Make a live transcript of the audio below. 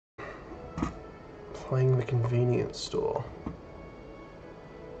Playing the convenience store.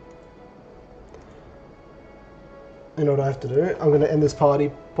 You know what I have to do? I'm going to end this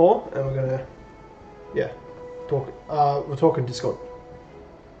party, Paul, and we're going to, yeah, talk. We're talking Discord.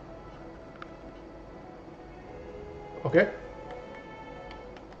 Okay?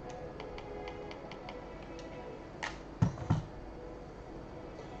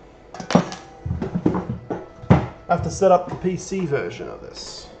 I have to set up the PC version of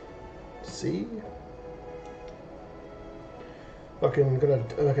this. See? Fucking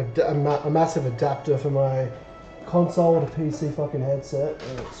got a massive adapter for my console to PC fucking headset,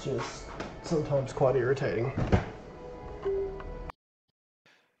 and it's just sometimes quite irritating.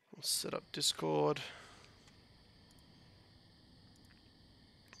 We'll set up Discord.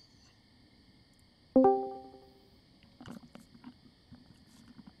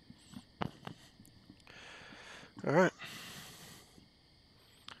 Alright.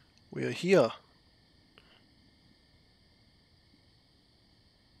 We are here.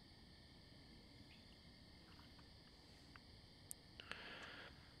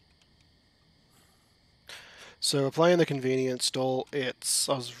 So we're playing the convenience store. I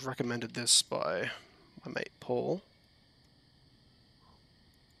was recommended this by my mate Paul.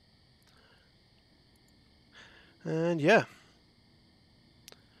 And yeah.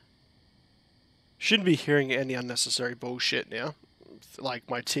 Shouldn't be hearing any unnecessary bullshit now. Like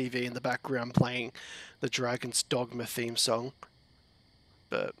my TV in the background playing the Dragon's Dogma theme song.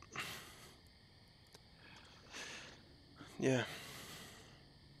 But yeah.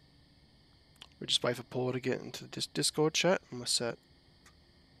 We just wait for Paul to get into this Discord chat and we're set.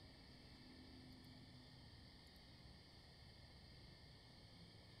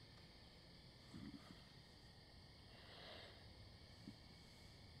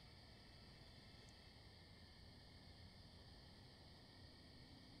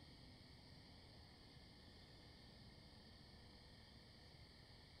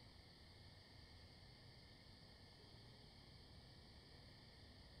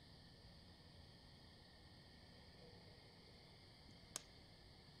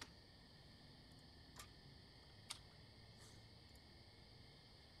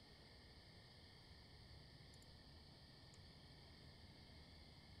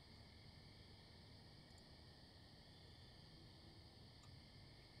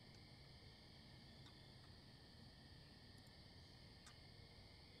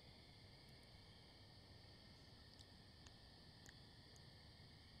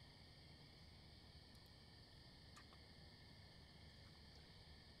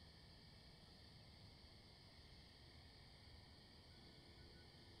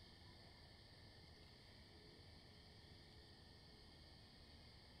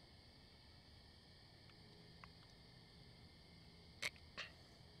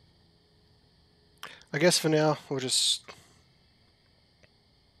 I guess for now we'll just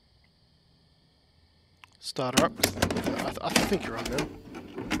start her up. I think you're on now.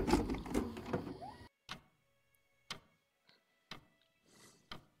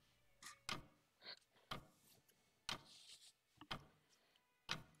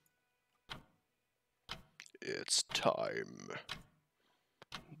 It's time.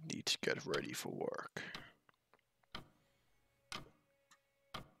 Need to get ready for work.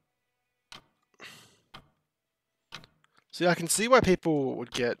 See, I can see why people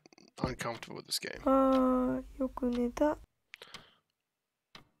would get uncomfortable with this game. よく寝た。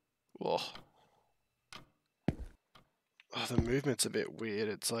 Oh, the movement's a bit weird.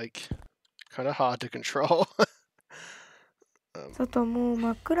 It's like kind of hard to control. 外もう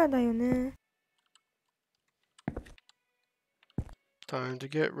真っ暗だよね。 Time to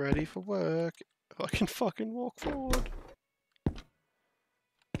get ready for work. If I can fucking walk forward.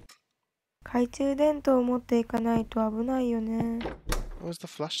 懐中電灯を持っていかないと危ないよね。 Where's the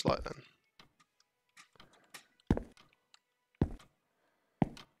flashlight then?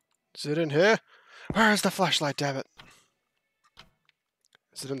 Is it in here? Where is the flashlight, damn it?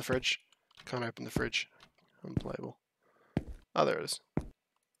 Is it in the fridge? Can't open the fridge. Unplayable. Oh, there it is.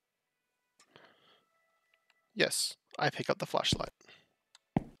 Yes, I pick up the flashlight.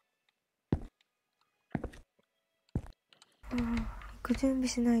 行く準備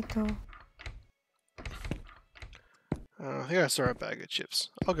しないと。 I think I saw a bag of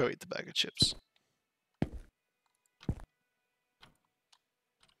chips. I'll go eat the bag of chips.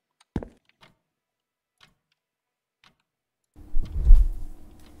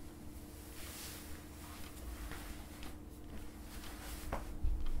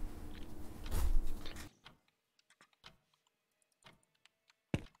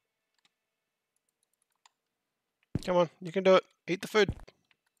 Come on, you can do it. Eat the food.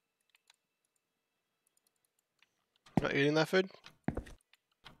 Not eating that food?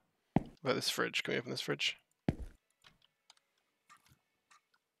 What about this fridge? Can we open this fridge?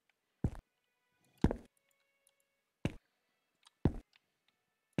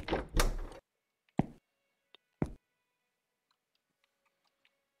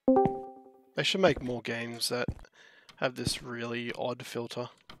 They should make more games that have this really odd filter.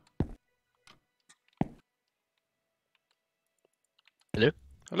 Hello?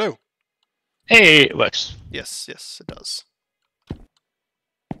 Hello? Hey, it works. Yes, yes, it does.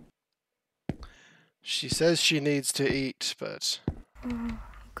 She says she needs to eat, but 行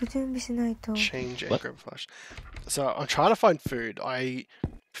く準備しないと。 change and What? grab flash. So I'm trying to find food. I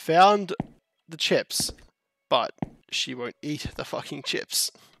found the chips, but she won't eat the fucking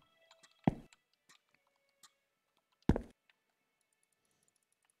chips.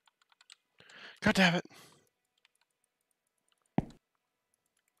 God damn it.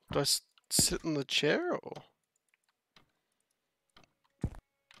 Do I sit in the chair or?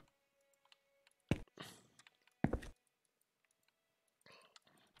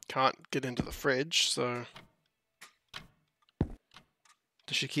 Can't get into the fridge, so.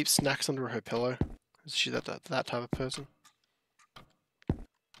 Does she keep snacks under her pillow? Is she that type of person?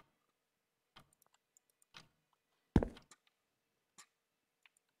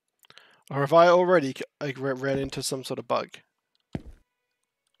 Or have I already ran into some sort of bug?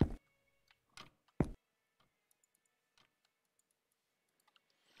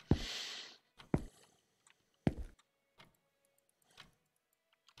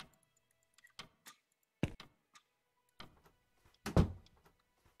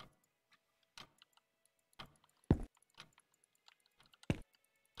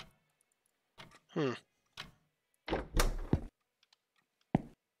 Hmm.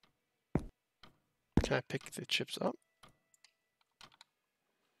 Can I pick the chips up?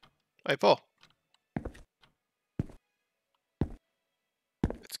 Hey, Paul.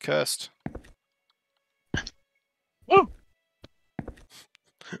 It's cursed. Woo!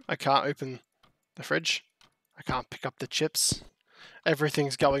 I can't open the fridge. I can't pick up the chips.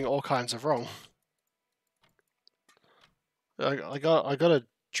 Everything's going all kinds of wrong. I got it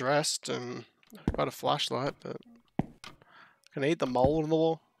dressed and got a flashlight, but can I eat the mole in the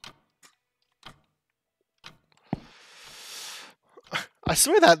wall? I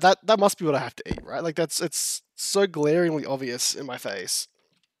swear that must be what I have to eat, right? Like it's so glaringly obvious in my face.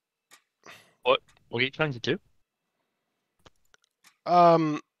 What are you trying to do?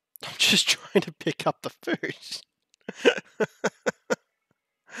 I'm just trying to pick up the food.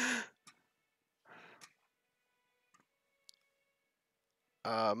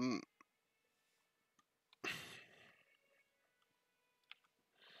 um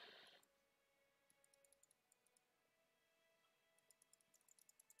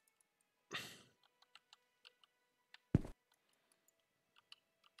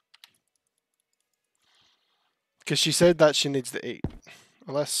Because she said that she needs to eat.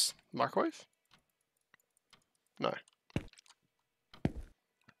 Unless microwave? No.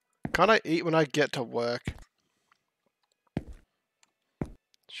 Can't I eat when I get to work?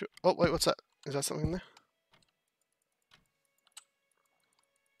 Sure. Oh, wait, what's that? Is that something in there?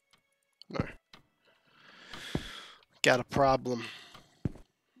 No. Got a problem.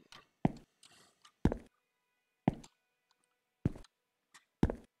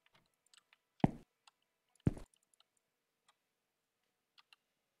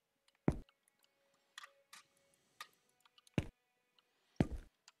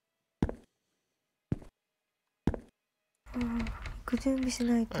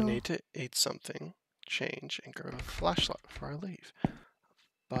 I need to eat something, change, and grab a flashlight before I leave.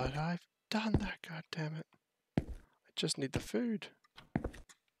 But I've done that, god damn it. I just need the food.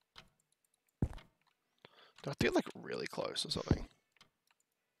 Do I have to get like really close or something?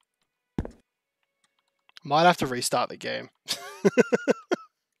 Might have to restart the game.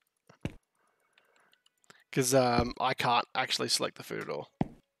 Because I can't actually select the food at all.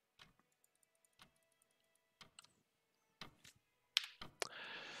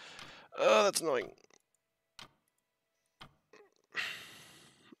 Oh, that's annoying.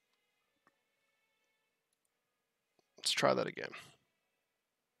 Let's try that again.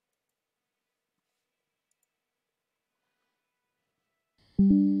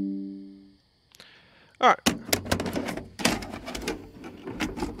 Alright.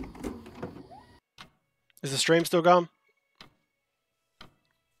 Is the stream still going?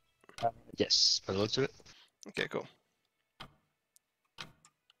 Yes, by the looks of it. Okay, cool.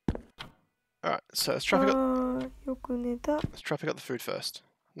 Alright, so let's try pick up よく寝た。 let's try pick up the food first.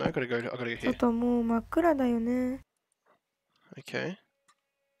 No, I gotta go here. 外もう真っ暗だよね。 Okay.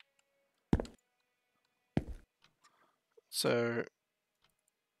 So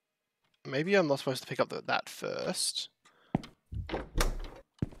maybe I'm not supposed to pick up that first.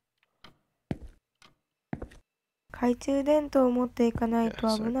 懐中電灯を持っていかないと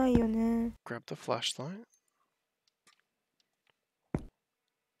Yeah, so- 危ないよね。Grab the flashlight.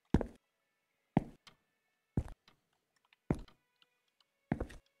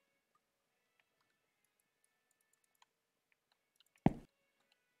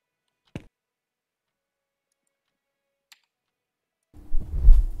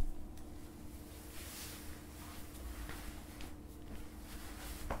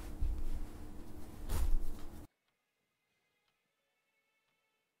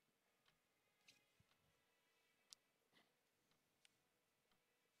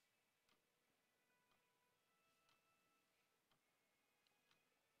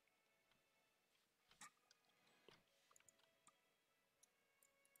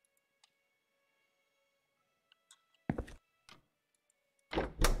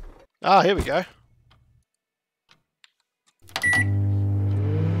 Ah, here we go.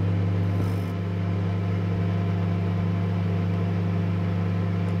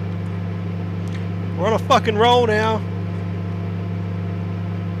 We're on a fucking roll now.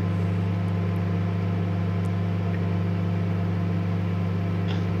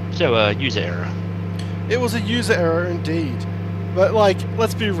 So, user error. It was a user error indeed. But, like,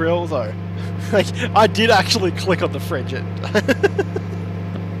 let's be real though. Like, I did actually click on the fridge end.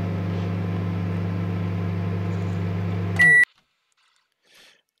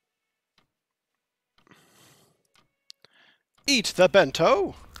 Eat the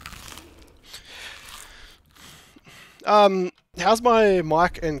bento. How's my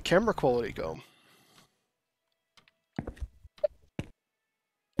mic and camera quality going?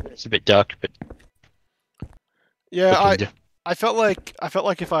 It's a bit dark, but Yeah, looking I felt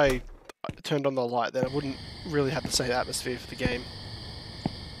like if I turned on the light, then it wouldn't really have the same atmosphere for the game.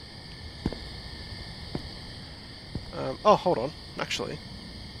 Oh, hold on. Actually,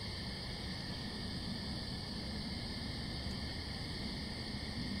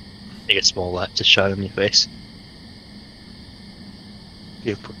 make a small light to shine on your face.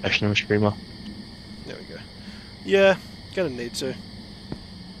 Be a professional streamer. there we go. Yeah, gonna need to.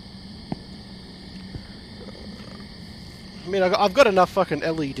 I mean, I've got enough fucking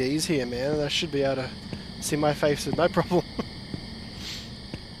LEDs here, man. I should be able to see my face with no problem.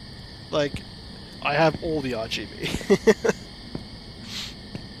 Like, I have all the RGB.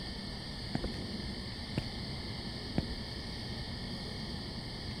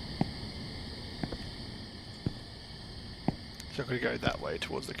 So I'm gonna go that way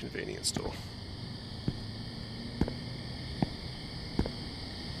towards the convenience store.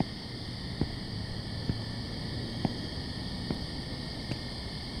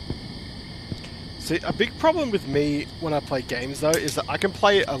 See, a big problem with me when I play games, though, is that I can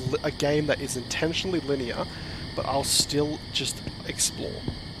play a game that is intentionally linear, but I'll still just explore.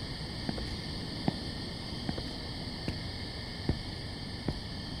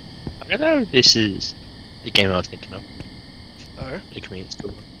 I don't know if this is the game I was thinking of. Oh? The convenience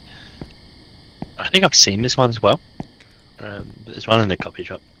store. I think I've seen this one as well. But there's one in the coffee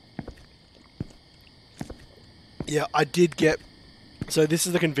shop. Yeah, I did get... So this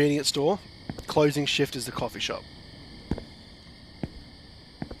is the convenience store. Closing shift is the coffee shop.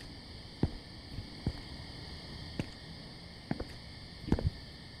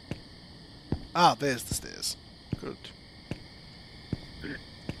 Ah, there's the stairs. Good.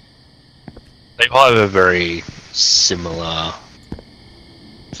 They all have a very similar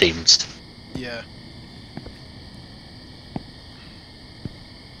themes. Yeah.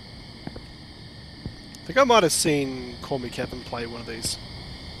 I think I might have seen Call Me Captain play one of these.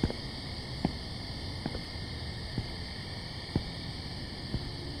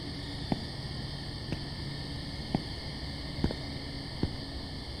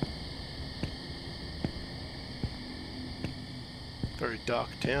 Very dark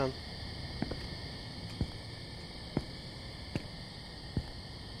town.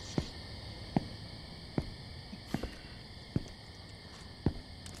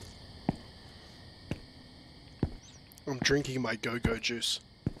 I'm drinking my go-go juice.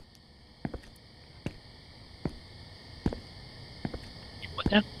 What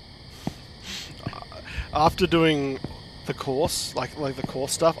now? After doing the course, like the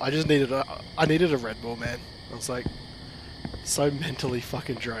course stuff, I just needed I needed a Red Bull, man. I was like so mentally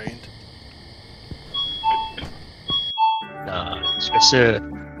fucking drained. You're supposed to.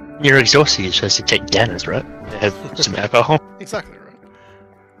 When you're exhausted, you're supposed to take Danners, right? Have some alcohol. Exactly right.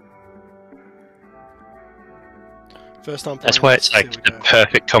 First time playing That's why this, it's like here we the go.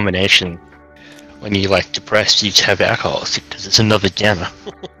 perfect combination when you like depressed, you have alcohol because it's another downer.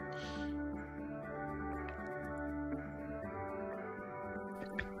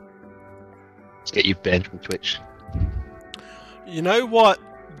 To get you banned from Twitch. You know what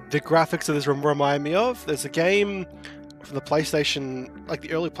the graphics of this remind me of? There's a game from the PlayStation, like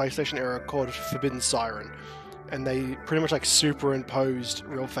the early PlayStation era, called Forbidden Siren, and they pretty much like superimposed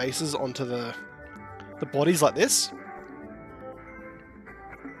real faces onto the bodies like this.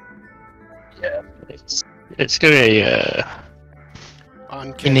 Yeah, it's got a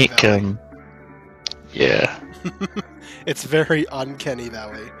Uncanny unique Valley. yeah. It's very Uncanny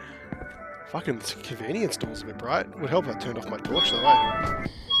Valley. Fucking convenience store's a bit bright. Would help if I turned off my torch though, eh?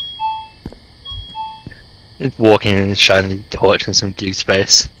 It's walking in and shining a torch in some dude's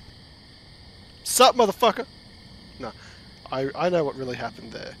face. Sup, motherfucker? No, I know what really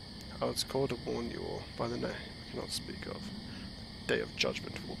happened there. I was called to warn you all by the name I cannot speak of. Day of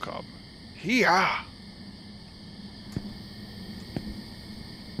judgment will come. Here.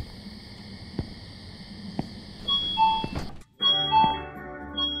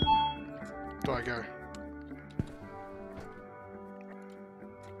 Do I go?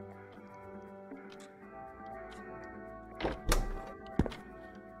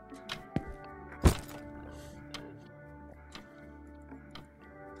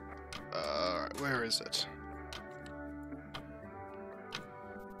 Where is it?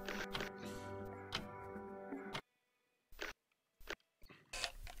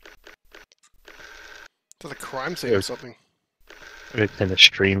 To the crime scene or something. I'm gonna turn the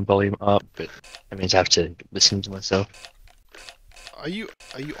stream volume up, but that means I have to listen to myself. Are you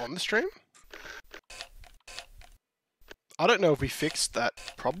on the stream? I don't know if we fixed that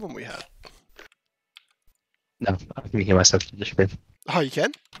problem we had. No, I can hear myself through the stream. Oh, you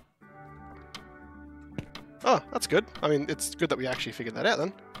can? Oh, that's good. I mean, it's good that we actually figured that out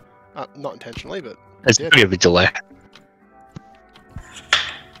then. Not intentionally, but There's a bit of a delay.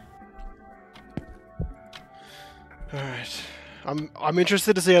 Alright. I'm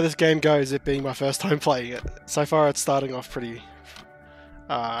interested to see how this game goes, it being my first time playing it. So far it's starting off pretty...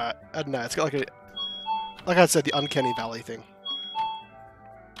 I don't know, it's got like a... Like I said, the Uncanny Valley thing.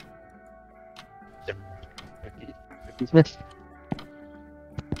 Did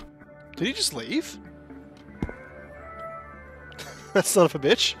he just leave? That son of a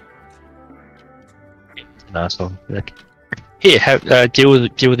bitch. An asshole. Here, deal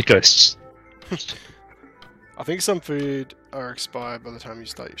with the ghosts. I think some food are expired by the time you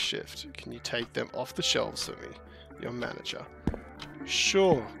start your shift. Can you take them off the shelves for me? Your manager.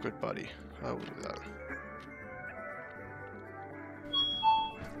 Sure, good buddy. I will do that.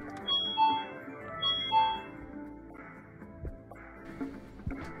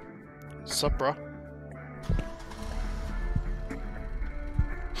 Sup, bro?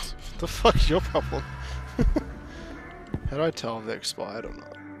 What the fuck's your problem? How do I tell if they're expired or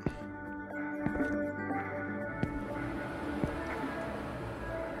not?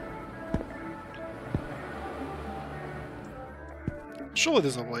 Surely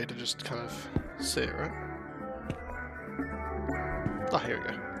there's a way to just kind of see it, right? Oh, here we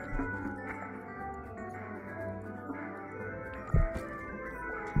go.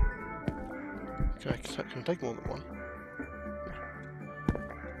 Can I take more than one?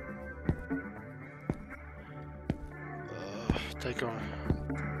 Take on.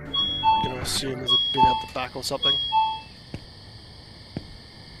 I'm gonna assume there's a bin out the back or something.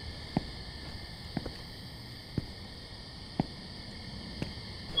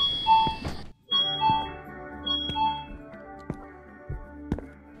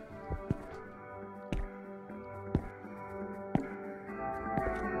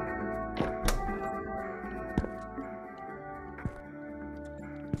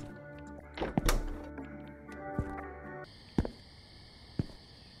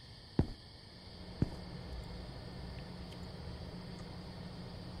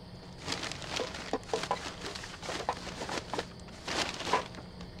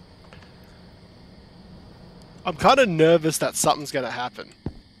 I'm kind of nervous that something's gonna happen.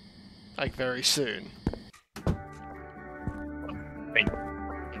 Like, very soon.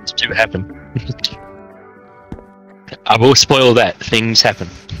 Things do happen. I will spoil that. Things happen.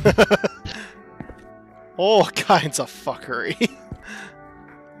 All kinds of fuckery.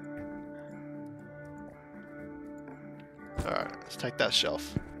 Alright, let's take that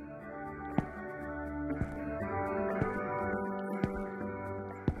shelf.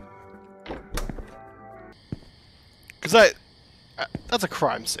 Because that's a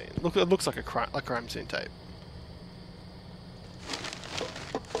crime scene. Look, it looks like a crime scene tape.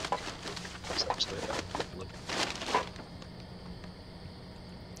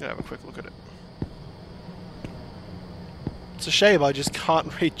 Yeah, have a quick look at it. It's a shame I just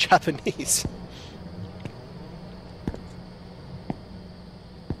can't read Japanese.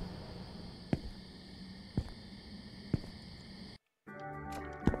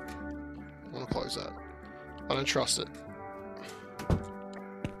 I'm gonna close that. I don't trust it.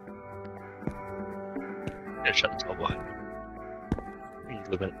 Yeah, shut the door behind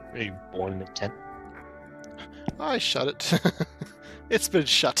me. Are you born in a tent? I shut it. It's been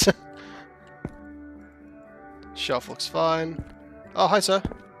shut. Shelf looks fine. Oh, hi, sir.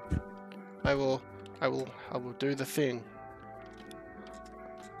 I will do the thing.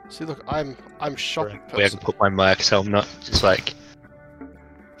 See, look, I'm shocked. Where I can put my mic so I'm not just like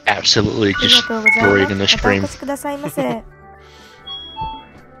absolutely ありがとうござい destroyed ま in the す。またお stream. 越しくださいませ。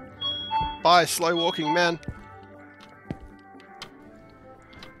 Bye, slow walking man.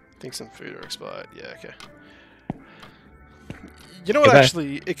 Think some food are expired. Yeah, okay. You know what? Goodbye.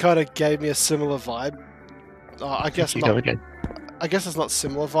 Actually, it kind of gave me a similar vibe. I guess You not. go again. I guess it's not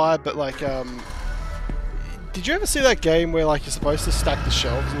similar vibe, but like, did you ever see that game where like you're supposed to stack the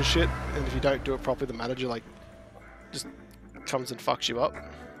shelves and shit, and if you don't do it properly, the manager like just comes and fucks you up?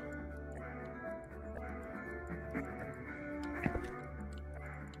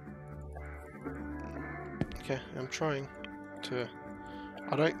 Okay, I'm trying to.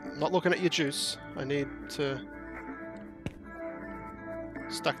 Not looking at your juice. I need to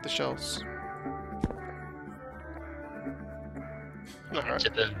stack the shelves. Alright. To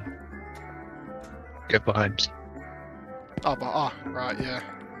the... Go behind. Oh, right, yeah.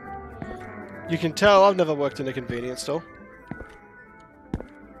 You can tell I've never worked in a convenience store.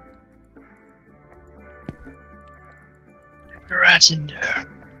 Rats in there.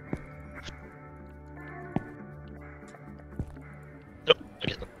 Nope, I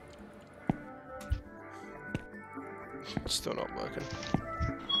get them. Still not working.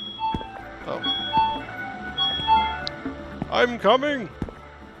 Oh. I'm coming!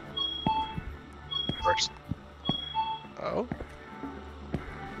 First. Oh?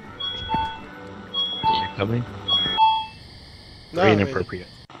 You're coming? No, Very I mean, inappropriate.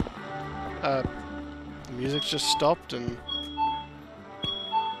 the music just stopped and...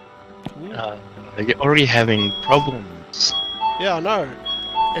 You're already having problems. Yeah, I know.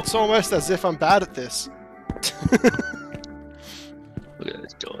 It's almost as if I'm bad at this. Look at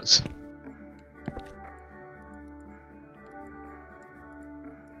those doors.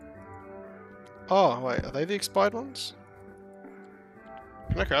 Oh, wait, are they the expired ones?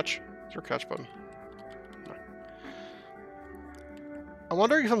 Can I crouch? Is there a crouch button? No. I'm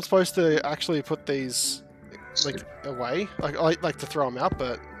wondering if I'm supposed to actually put these, like, away? Like to throw them out,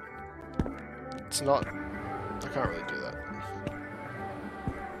 but... It's not... I can't really do that.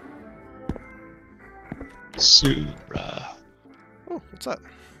 Sura. Oh, what's that?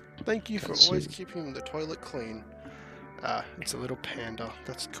 Thank you for Let's always see. keeping the toilet clean. Ah, it's a little panda.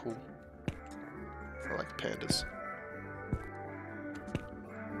 That's cool. I like pandas.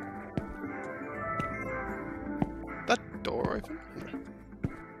 That door open? No.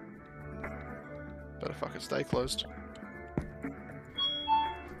 Better fucking stay closed.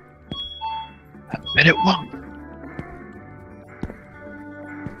 I bet it won't.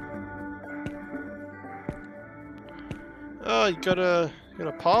 Oh, you got a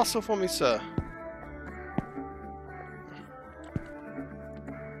parcel for me, sir.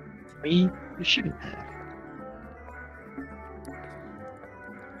 You shouldn't have.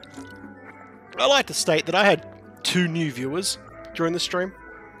 I'd like to state that I had 2 new viewers during the stream.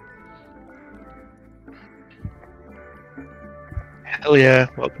 Hell yeah,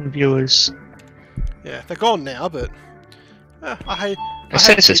 welcome viewers. Yeah, they're gone now, but I It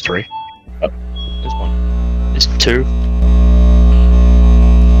says there's 3. Oh, there's 1. There's 2.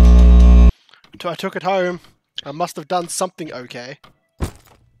 I took it home. I must have done something okay.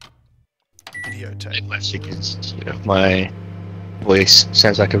 Videotape. Unless because, you know, my voice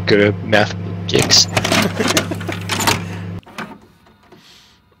sounds like I'm good at math objects.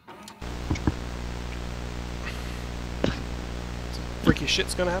 Freaky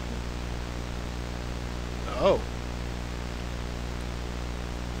shit's gonna happen. Oh.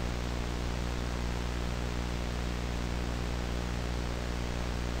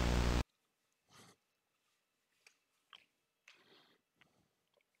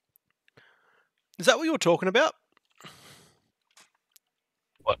 Is that what you were talking about?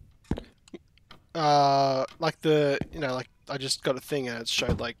 What? Like the, like I just got a thing and it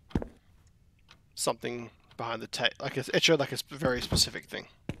showed like something behind the tape. Like it showed like a very specific thing.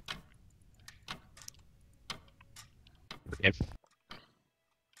 Yep.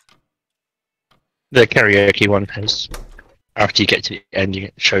 The karaoke one has, after you get to the ending,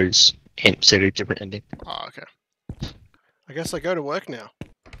 it shows hints at a different ending. Oh, okay. I guess I go to work now.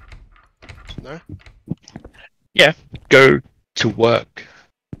 No? Yeah, go to work.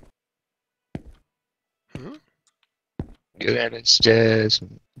 Hmm? Go down the stairs.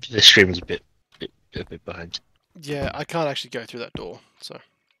 The stream is a bit behind. Yeah, I can't actually go through that door, so.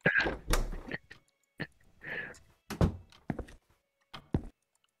 I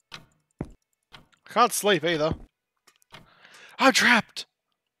can't sleep either. I'm trapped!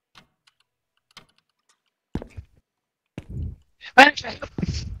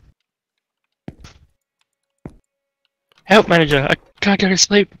 Help, manager! I can't go to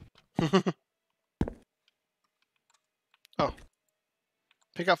sleep. Oh.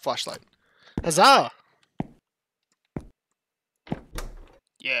 Pick up flashlight. Huzzah!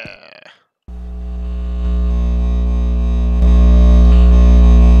 Yeah.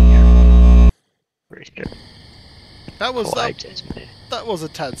 That was Kawaii desu. that was a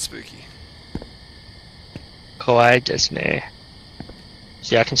tad spooky. Kawaii desu.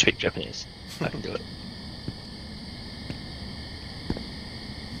 See, I can speak Japanese. I can do it.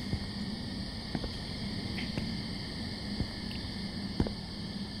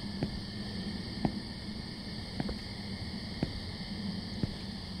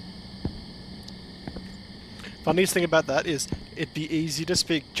 Funniest thing about that is it'd be easy to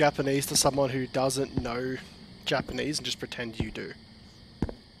speak Japanese to someone who doesn't know Japanese and just pretend you do.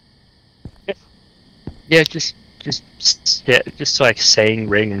 Yeah, just like saying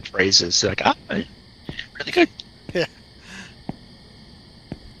random phrases. Like, really good. Yeah.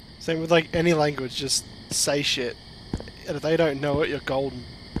 Same with like any language, just say shit. And if they don't know it, you're golden.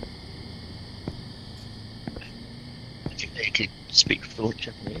 I think they could speak fluent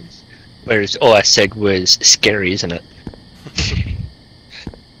Japanese. Whereas all I said was scary, isn't it?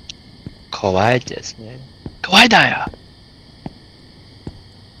 Kawaii desu. Kawaii da yo.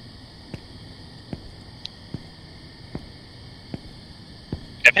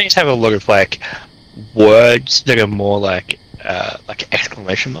 Japanese have a lot of like words that are more like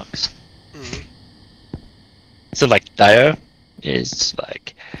exclamation marks. Mm. So like dayo is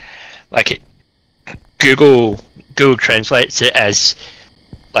like it, Google translates it as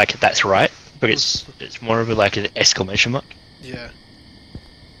like that's right, but it's more of a, like an exclamation mark. Yeah.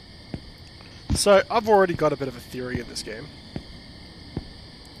 So I've already got a bit of a theory in this game.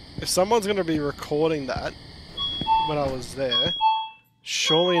 If someone's going to be recording that when I was there,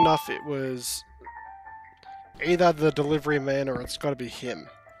 surely enough it was either the delivery man or it's got to be him.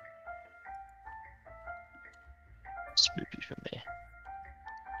 Spooky for me.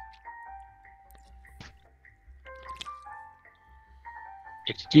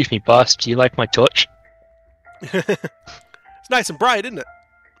 Excuse me, boss. Do you like my torch? It's nice and bright, isn't it?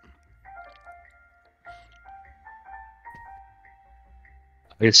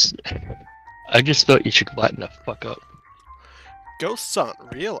 I just thought you should lighten the fuck up. Ghosts aren't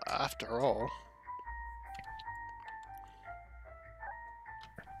real after all.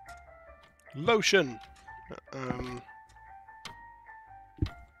 Lotion.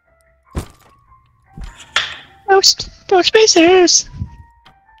 No spacers.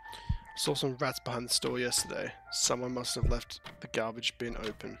 Saw some rats behind the store yesterday. Someone must have left the garbage bin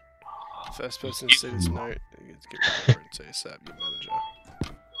open. First person to see this note, you get to get over and say ASAP, your manager.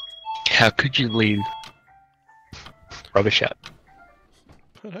 How could you leave rubbish out?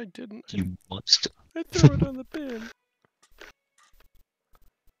 But I didn't. You monster. I threw it on the bin.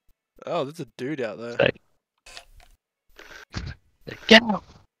 Oh, there's a dude out there. Get out.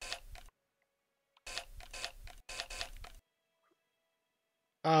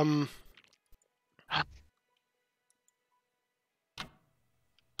 I'm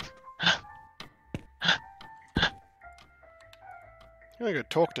gonna go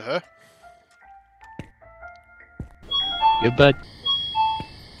talk to her. You bud.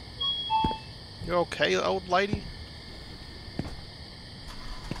 You okay, old lady?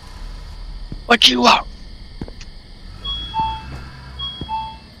 What you want?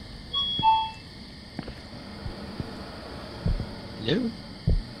 Hello?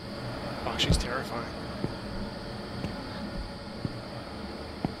 Oh, she's terrifying.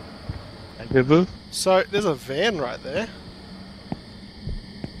 Boo? So, there's a van right there.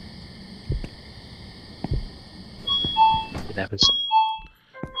 That was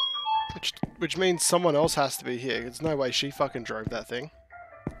Which means someone else has to be here. There's no way she fucking drove that thing.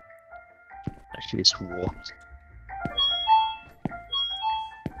 actually just walked.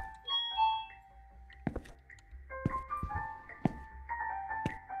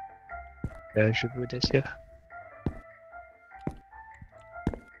 Daijoubu desu yo.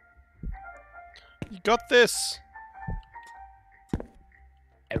 You got this!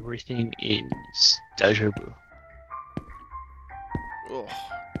 Everything is Daijoubu. Ugh.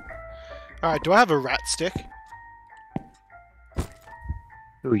 Alright, do I have a rat stick?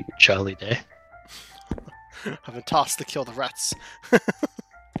 Who are you, Charlie there? I've been tasked to kill the rats.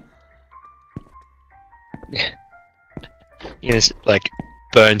 Yeah. You just, like,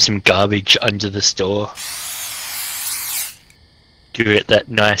 burn some garbage under the store. Give it that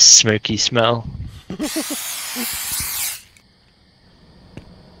nice smoky smell.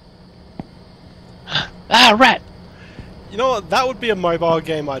 Ah, rat! You know what? That would be a mobile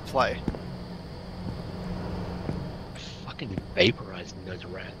game I'd play. Fucking vaporizing those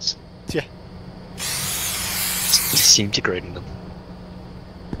rats. Yeah. Disintegrating them.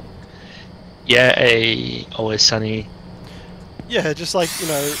 Yeah, Always Sunny. Yeah, just like, you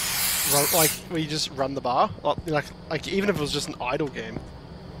know, like where you just run the bar. Like even if it was just an idle game.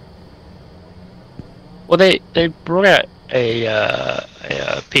 Well, they brought out a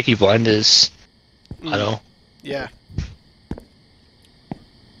Peaky Blinders idol. Yeah.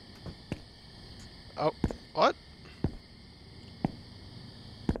 Oh, what?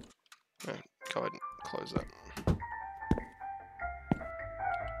 No, go ahead and close that.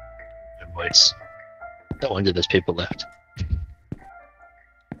 Good voice. No wonder there's people left.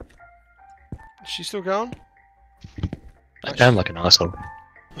 Is she still going? I sound like an asshole.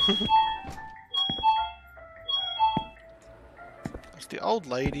 That's the old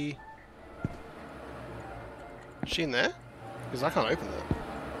lady. Is she in there? Because I can't open that.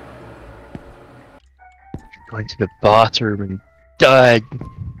 Going to the bathroom and died.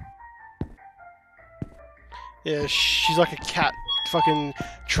 Yeah, she's like a cat, fucking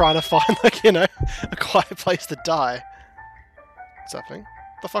trying to find, like, you know, a quiet place to die. What's happening?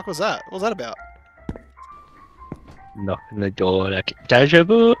 What the fuck was that? What was that about? Knocking the door like deja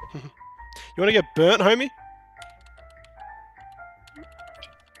vu. You want to get burnt, homie?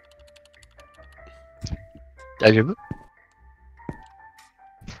 Deja vu.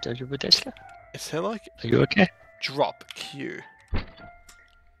 Deja vu, Deska. Is there like Are you okay? drop Q? Put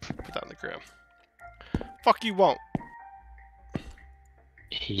that in the ground. Fuck you won't.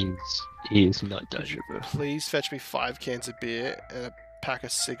 He is not deja vu. Please fetch me 5 cans of beer and a pack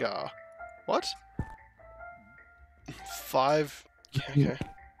of cigar. What? 5? Okay.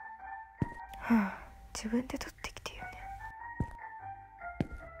 はあ、自分で取ってきてよね。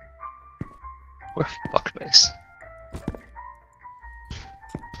 We're fuckface.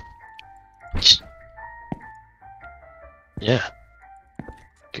 Yeah.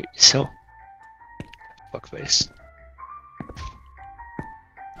 Get yourself. Fuckface.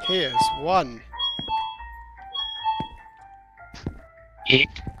 Here's 1. Eat.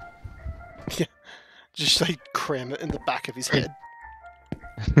 Just like cram it in the back of his head.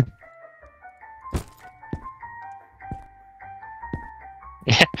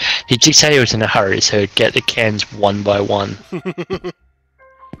 Yeah, he did say he was in a hurry, so get the cans one by one.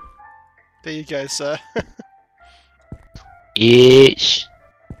 There you go, sir. Ich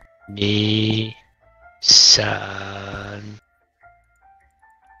ni san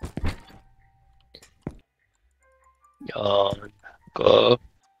yon go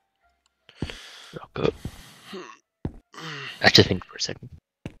rock. I have to think for a second.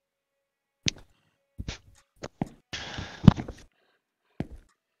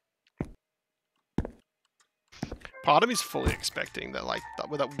 Part of me's fully expecting that, like,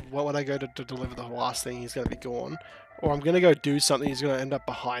 when I go to deliver the last thing, he's going to be gone. Or I'm going to go do something, he's going to end up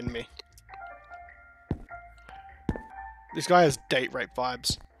behind me. This guy has date rape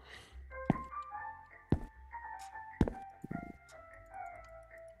vibes.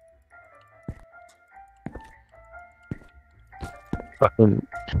 Fucking.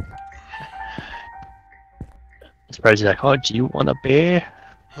 I suppose he's like, oh, do you want a beer?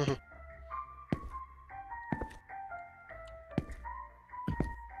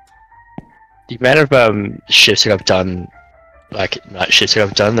 The amount of shifts that I've done, like night shifts that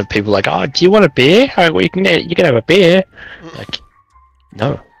I've done, that people are like, oh, do you want a beer? Oh, well, you can have a beer. Like,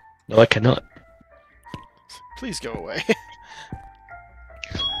 no, I cannot. Please go away.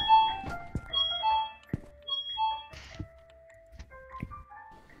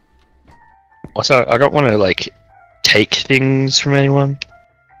 Also, I don't want to like take things from anyone.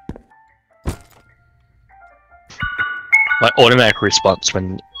 My automatic response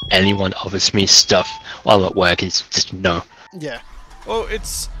when anyone offers me stuff while I'm at work is just no. Yeah. Well,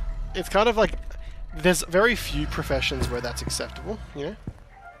 it's kind of like there's very few professions where that's acceptable, you know?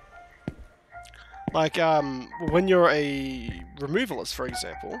 Like, when you're a removalist, for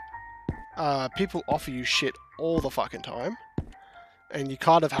example, people offer you shit all the fucking time. And you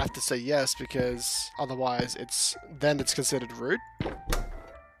kind of have to say yes because otherwise it's considered rude.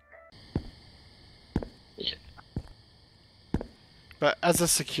 Yeah. But as a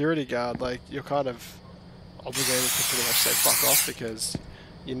security guard, like, you're kind of obligated to pretty much say fuck off because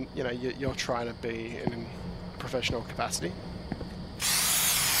you're trying to be in a professional capacity.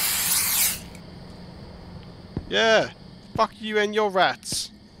 Yeah, fuck you and your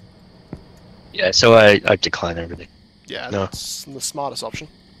rats. Yeah, so I decline everything. Yeah, No. that's the smartest option.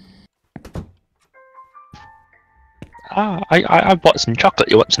 I bought some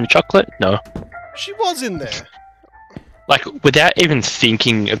chocolate. You want some chocolate? No. She was in there. Like, without even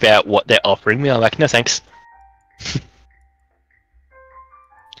thinking about what they're offering me, I'm like, no thanks.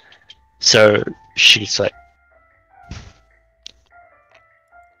 So she's like,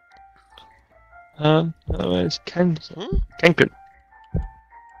 where's Cancun?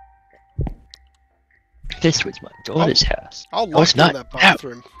 This was my daughter's house. I'll Oh, it's lock you in not. that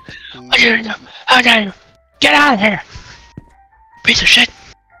bathroom. How dare you? Get out of here! Piece of shit!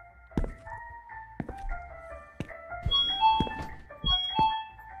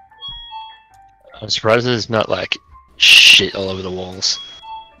 I'm surprised there's not like shit all over the walls.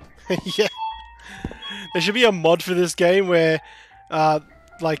 Yeah. There should be a mod for this game where,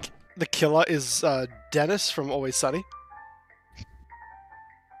 like, the killer is Dennis from Always Sunny.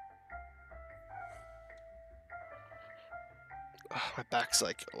 Oh, my back's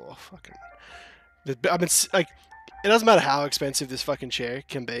like, oh, fucking. I mean, like, it doesn't matter how expensive this fucking chair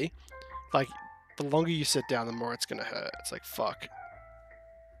can be. Like, the longer you sit down, the more it's gonna hurt. It's like, fuck.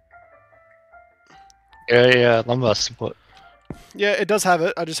 Yeah, lumbar support. Yeah, it does have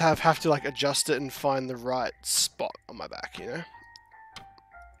it. I just have to, like, adjust it and find the right spot on my back, you know?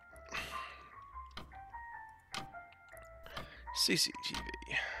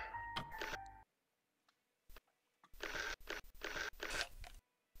 CCTV.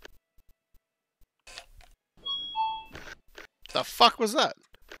 The fuck was that?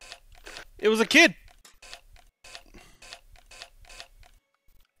 It was a kid!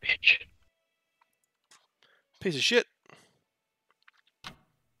 Bitch. Piece of shit.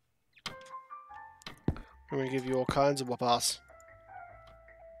 I'm gonna give you all kinds of whoop-ass.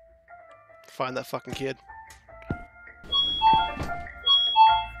 Find that fucking kid.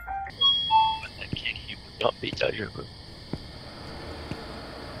 That kid, he would not be Dajabu.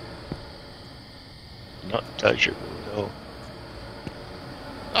 Not Dajabu at all.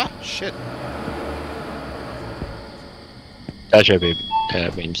 Ah, shit.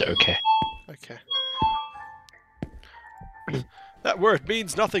 Dajabu means okay. Okay. That word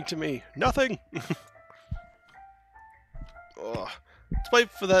means nothing to me. Nothing! Oh, let's wait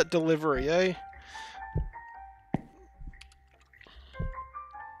for that delivery, eh?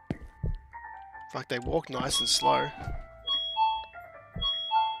 Fuck, they walk nice and slow.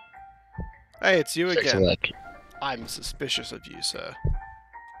 Hey, it's you So again. like, I'm suspicious of you, sir.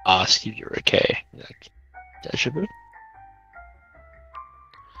 ask if you're okay. Like, Dajabu?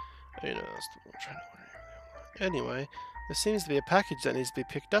 You know, that's what I'm trying to order. Anyway, there seems to be a package that needs to be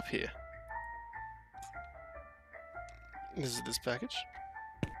picked up here. Is it this package?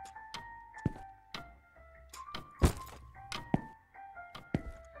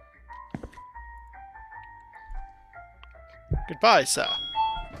 Goodbye, sir.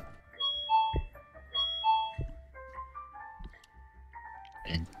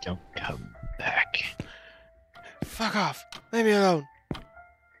 And don't come back. Fuck off! Leave me alone!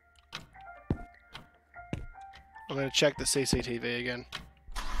 I'm gonna check the CCTV again.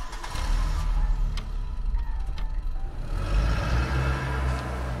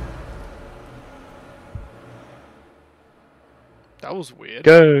 That was weird.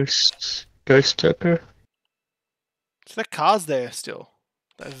 Ghost Tucker. So that car's there still.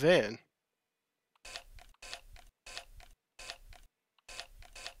 That van.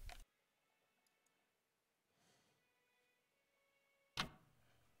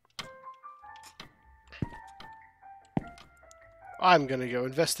 I'm gonna go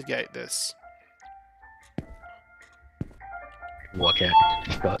investigate this. Walk out.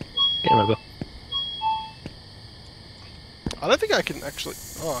 Scott. Get him over. I don't think I can actually...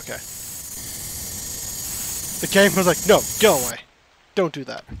 Oh, okay. The game was like, no, go away. Don't do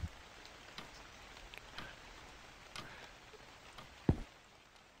that.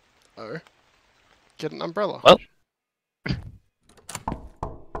 Oh. Get an umbrella. Well.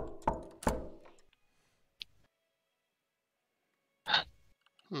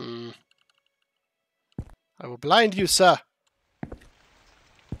 I will blind you, sir.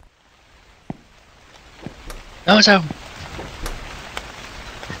 No, it's out.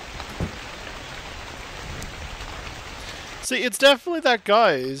 See, it's definitely that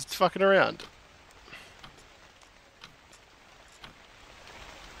guy who's fucking around.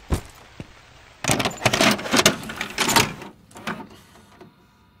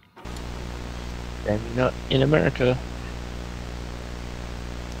 Maybe not in America.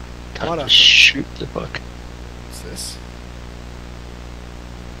 Time What to a- shoot the fuck. What's this?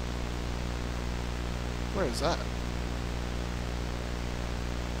 Where is that?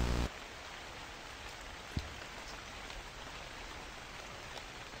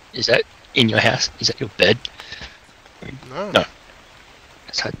 Is that in your house? Is that your bed? No. No.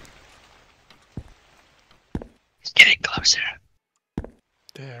 Outside. It's getting closer.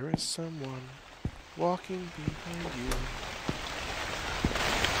 There is someone walking behind you.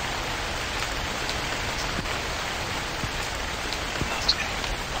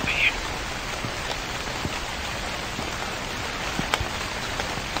 Over here.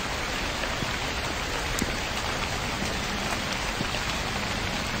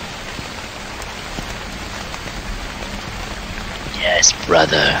 Yes,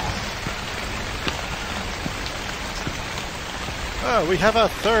 brother. Oh, we have a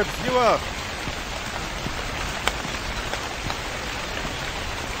third viewer!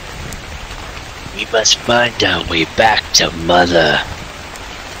 We must find our way back to Mother.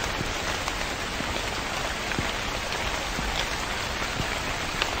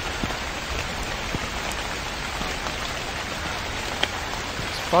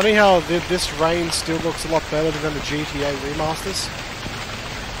 Funny how this rain still looks a lot better than the GTA remasters.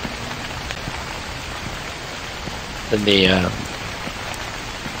 Than the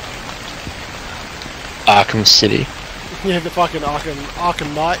Arkham City. Yeah, the fucking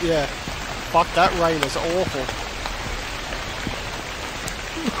Arkham Knight, yeah. Fuck, that rain is awful.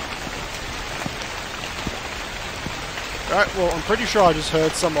 Alright, well, I'm pretty sure I just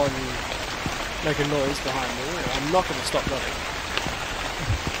heard someone make a noise behind me. I'm not gonna stop running.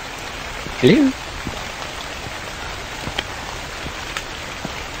 Hello?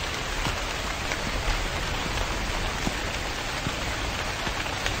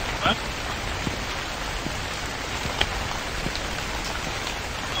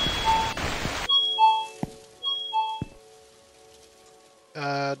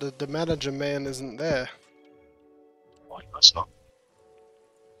 The manager man isn't there. Why must not?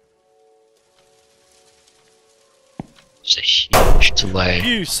 It's a huge delay.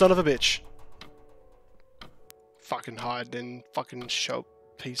 You son of a bitch! Fucking hide then, fucking show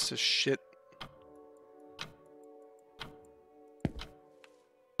piece of shit.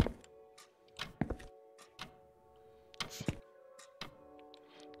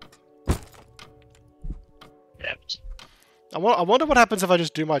 Yeah. I wonder what happens if I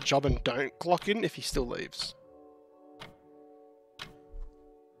just do my job and don't clock in if he still leaves.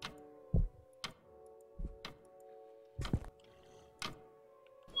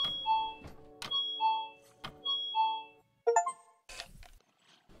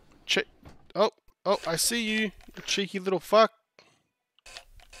 Oh, I see you, you cheeky little fuck.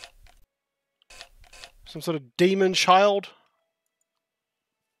 Some sort of demon child.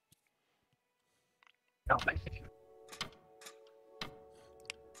 No,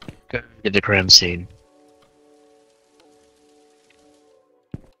 go to the crime scene.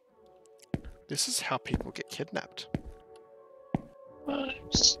 This is how people get kidnapped.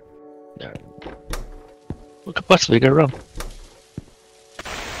 No. What could possibly go wrong?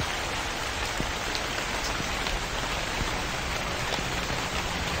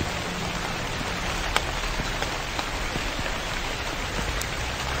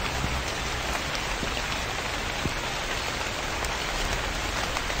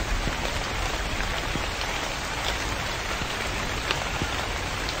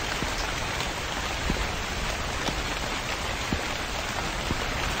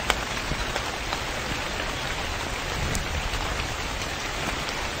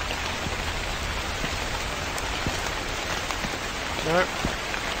 No.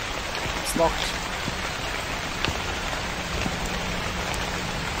 It's locked.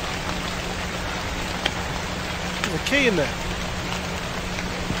 There's a key in there.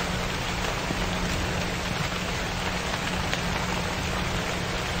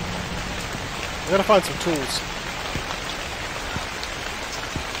 I gotta find some tools.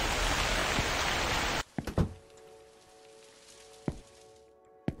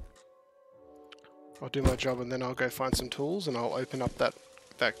 I'll do my job and then I'll go find some tools and I'll open up that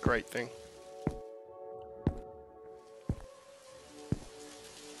great thing.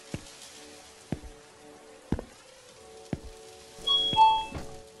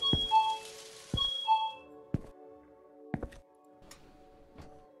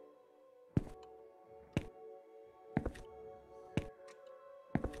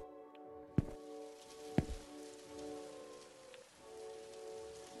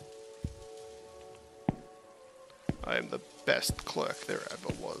 I am the best clerk there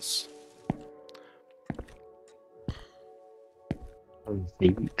ever was.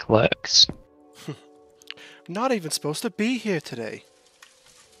 The clerks. Not even supposed to be here today.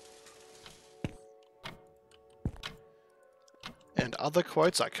 And other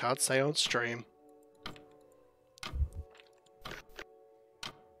quotes I can't say on stream.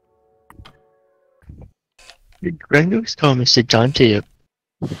 Grendel's told me to sit down to you.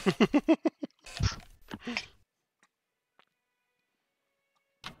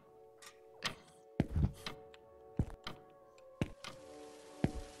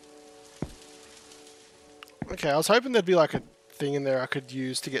 Okay, I was hoping there'd be like a thing in there I could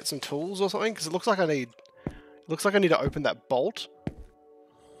use to get some tools or something, because it looks like I need to open that bolt.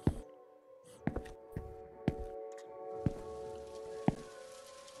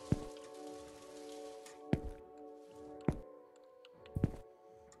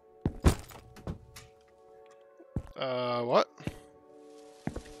 What?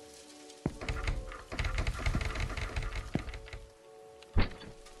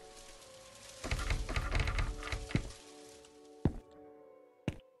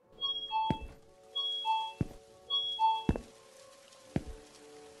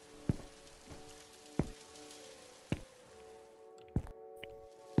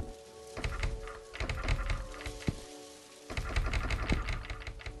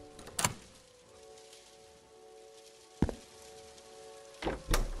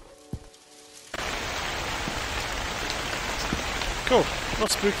 Cool. Not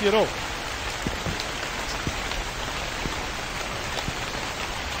spooky at all.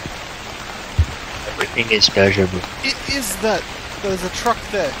 Everything is measurable. It is that. There's a truck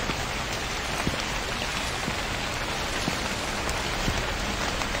there.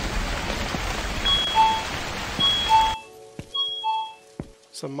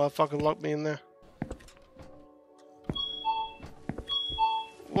 Some motherfucker locked me in there.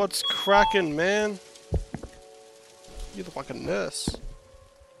 What's cracking, man? You look like a nurse.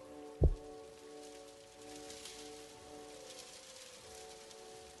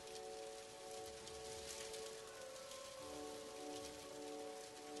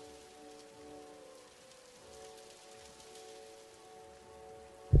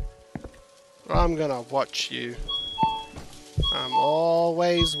 I'm gonna watch you. I'm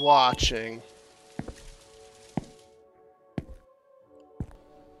always watching.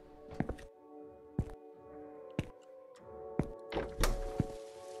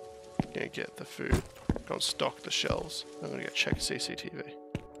 Gonna get the food. Gonna stock the shelves. I'm gonna go check CCTV.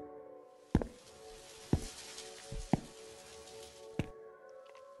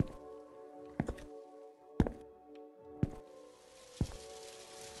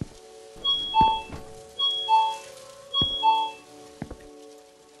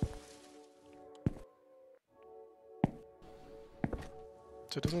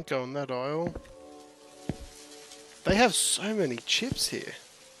 So it doesn't go in that aisle. They have so many chips here.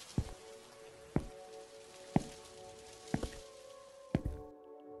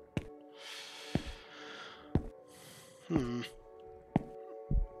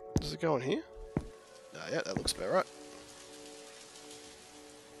 Does it go in here? Yeah, that looks about right.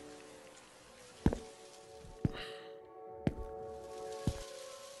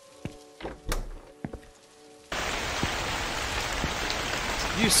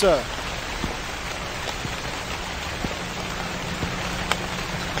 You, sir.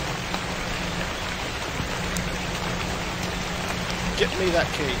 Get me that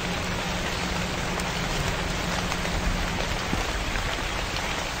key.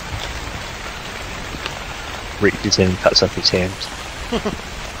 Reaches in and cuts off his hands.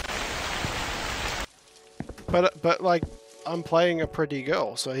 But like, I'm playing a pretty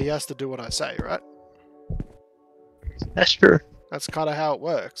girl, so he has to do what I say, right? That's true. That's kind of how it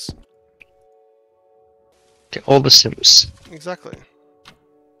works. Get all the Sims. Exactly.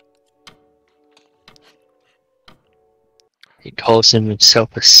 He calls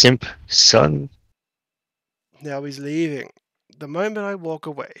himself a simp son. Now he's leaving. The moment I walk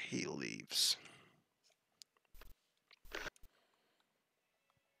away, he leaves.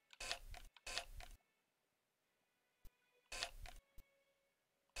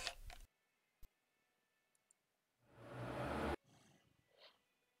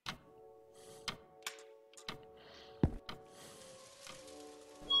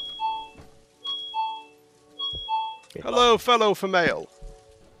 Hello, fellow female.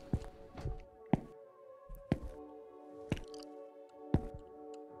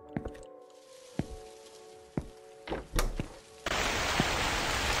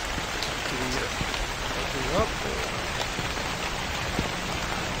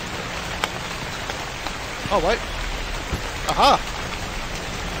 Oh, wait. Aha!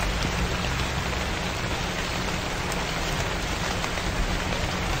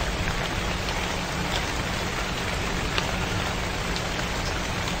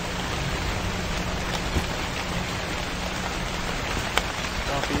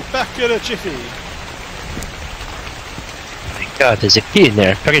 Back in a jiffy. My God, there's a key in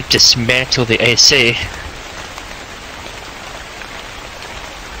there. Better dismantle the AC.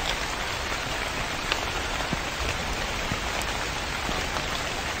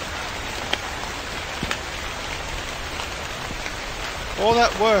 All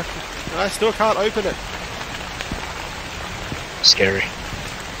that work, and I still can't open it. Scary.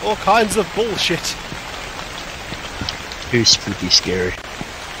 All kinds of bullshit. Too spooky scary.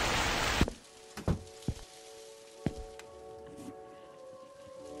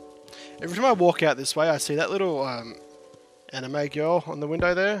 Every time I walk out this way, I see that little anime girl on the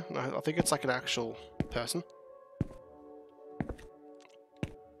window there. I think it's like an actual person.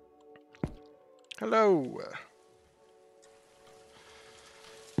 Hello.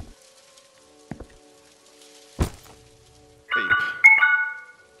 Beep.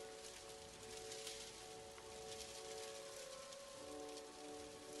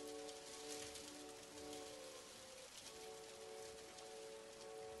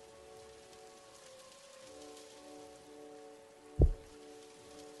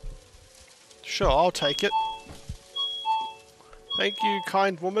 Sure, I'll take it. Thank you,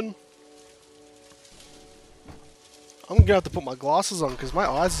 kind woman. I'm gonna have to put my glasses on because my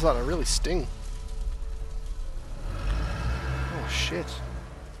eyes are starting to really sting. Oh shit.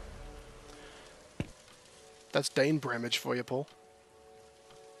 That's Dane Bramage for you, Paul.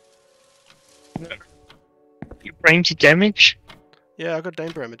 Your brain to damage? Yeah, I got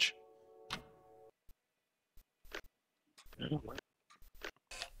Dane Bramage.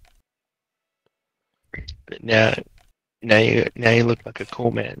 But now you look like a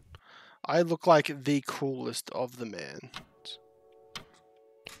cool man. I look like the coolest of the man.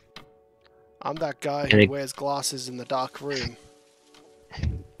 I'm that guy who wears glasses in the dark room.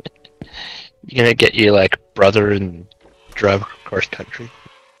 You're gonna get your like brother and drive across country.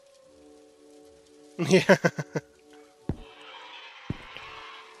 Yeah.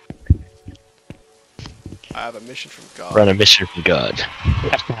 I have a mission from God. Run a mission from God.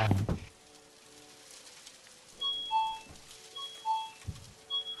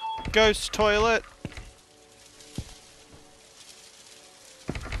 Ghost toilet.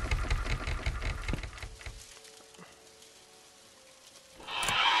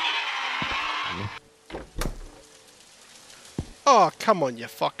 Oh, come on, you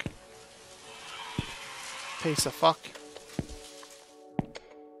fuck. Piece of fuck.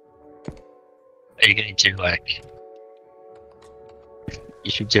 Are you gonna do like?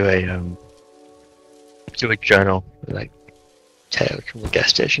 You should do a journal like tales from the gas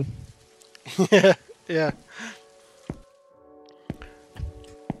station. Yeah, yeah.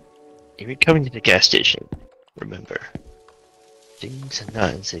 If you're coming to the gas station, remember, things are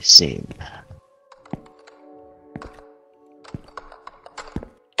not as they seem.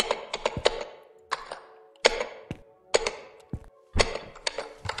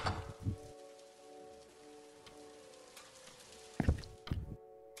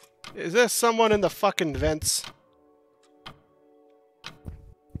 Is there someone in the fucking vents?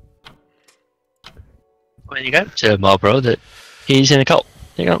 Well, you got to Marlboro that he's in a cult.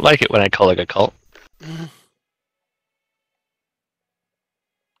 You don't like it when I call it a cult.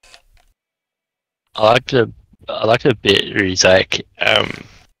 I like the bit where he's like,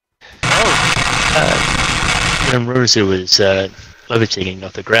 when Rosa was levitating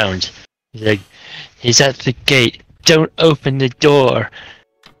off the ground, he's like, he's at the gate. Don't open the door.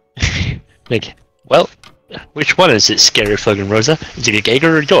 Like, well, which one is it, scary fucking Rosa? Is it a gate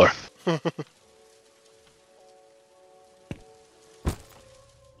or a door?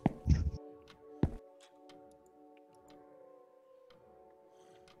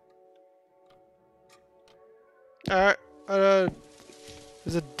 Alright,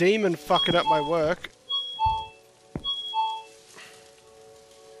 there's a demon fucking up my work.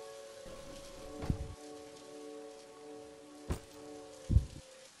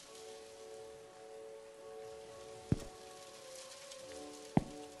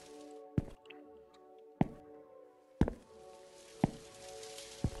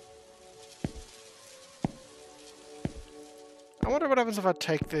 I wonder what happens if I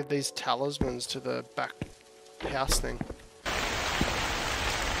take these talismans to the back house thing.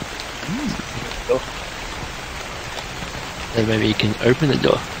 Then maybe you can open the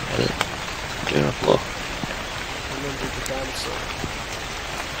door and go on the floor. Remember the dinosaur.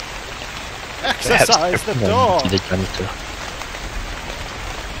 Perhaps Exercise the open them door! to the janitor.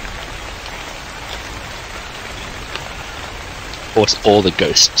 Force all the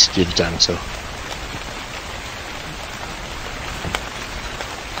ghosts to the janitor.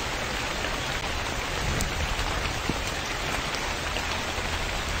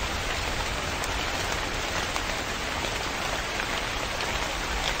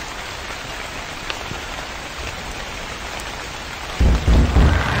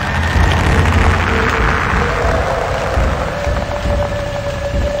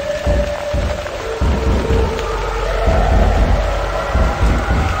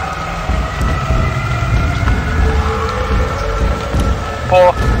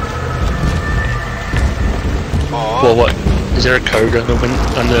 Oh, Well, what? Is there a code on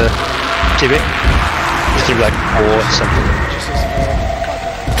the TV? Is there like or something? just as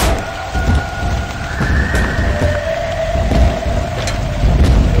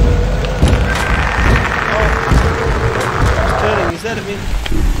turning his head at me.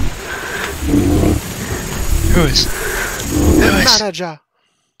 Who is? The manager.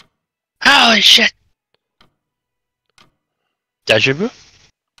 Holy shit! Deja vu?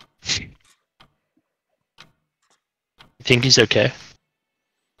 You think he's okay?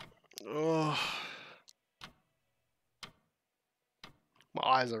 Oh. My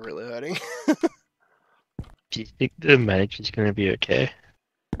eyes are really hurting. Do you think the manager's gonna be okay?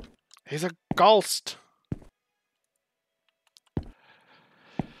 He's a ghost.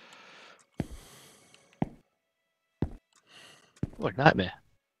 What a nightmare.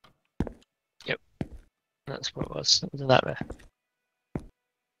 Yep. That's what it was. It was a nightmare.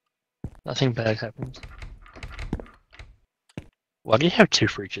 Nothing bad happened. Why do you have 2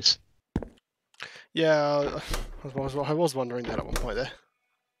 fridges? Yeah, I was wondering that at one point there.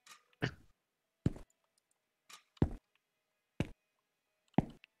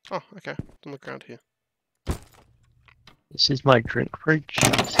 Oh, okay. It's on the ground here. This is my drink fridge.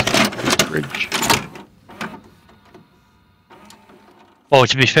 This is my drink fridge. Oh,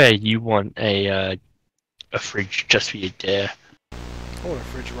 to be fair, you want a fridge just for your dare. I want a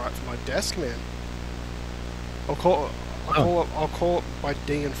fridge right for my desk, man. I'll call it my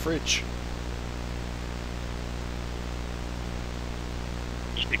D and fridge.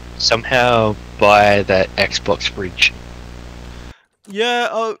 You should somehow buy that Xbox fridge.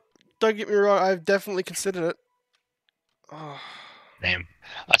 Yeah, don't get me wrong, I've definitely considered it. Oh. Damn.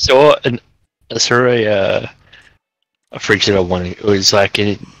 I saw a fridge that I wanted. It was like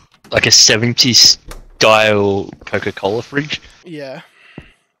a 70s style Coca-Cola fridge. Yeah.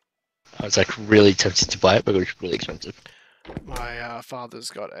 I was like really tempted to buy it, but it was really expensive. My father's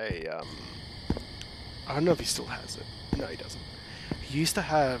got a, I don't know if he still has it. No, he doesn't. He used to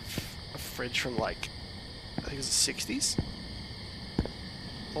have a fridge from like, I think it was the 60s?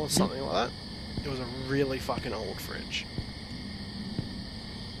 Or something like that. It was a really fucking old fridge.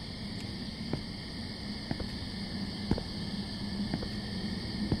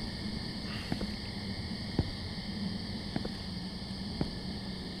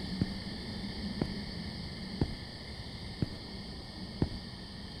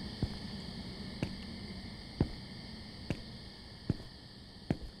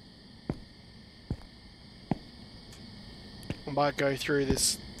 I might go through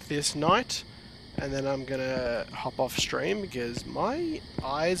this night, and then I'm gonna hop off stream because my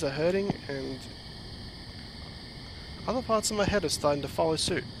eyes are hurting and other parts of my head are starting to follow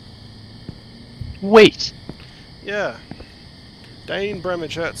suit. Wait. Yeah, Dane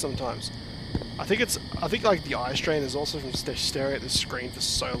Bremage hurts sometimes. I think like the eye strain is also from staring at the screen for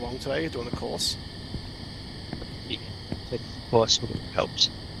so long today doing the course. Yeah, of course, it helps.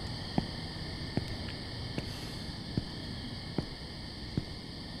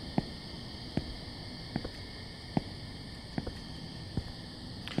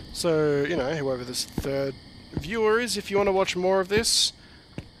 So, you know, whoever this third viewer is, if you want to watch more of this,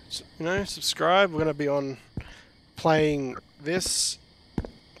 you know, subscribe. We're going to be on playing this.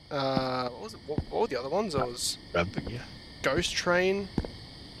 What was it? What were the other ones? It was Yeah. Ghost Train.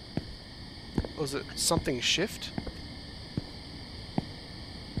 Was it something Shift?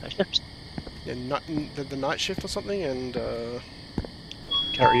 Yeah, the night shift or something, and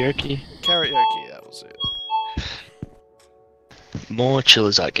Karaoke. karaoke. That was it. More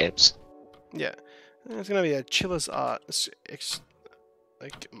Chilla's Art games. Yeah, it's gonna be a Chilla's Art, I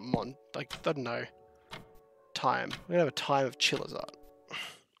don't know, time. We're gonna have a time of Chilla's Art.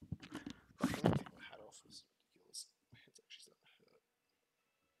 I can take my hat off. It's ridiculous. My head's actually starting to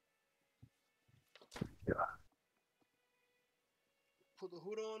hurt. Yeah. Put the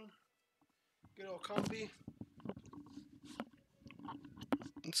hood on. Get all comfy.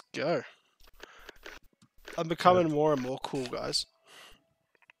 Let's go. I'm becoming more and more cool, guys.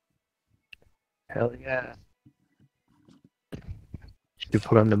 Hell yeah. Should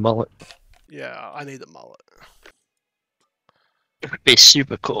put on the mullet. Yeah, I need the mullet. It would be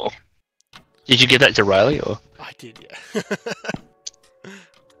super cool. Did you give that to Riley, or I did, yeah.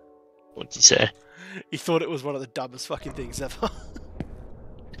 what did you say? He thought it was one of the dumbest fucking things ever.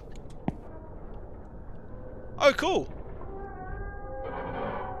 Oh, cool.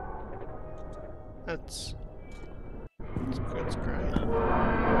 That's great.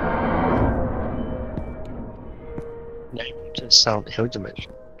 Name to Silent Hill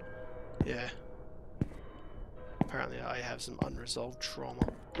Dimension. Yeah. Apparently I have has some unresolved trauma.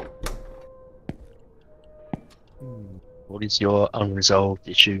 What is your unresolved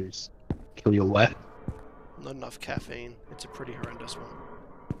issues? Kill your wife? Not enough caffeine. It's a pretty horrendous one.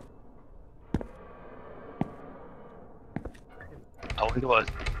 I wonder what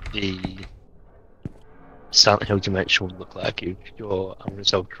the Silent Hill dimension would look like if your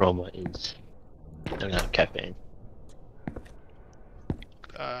unresolved trauma is not enough caffeine.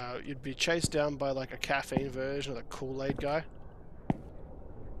 You'd be chased down by like a caffeine version of the Kool-Aid guy.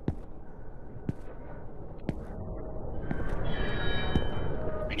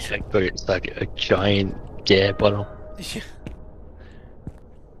 But it's like a giant dare bottle. Yeah.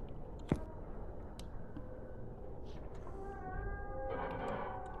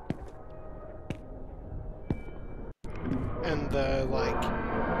 And the like,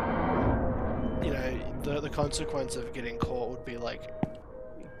 you know, the consequence of getting caught would be like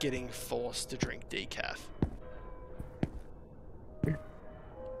getting forced to drink decaf.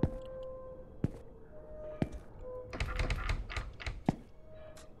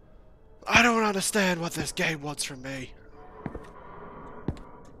 I don't understand what this game wants from me.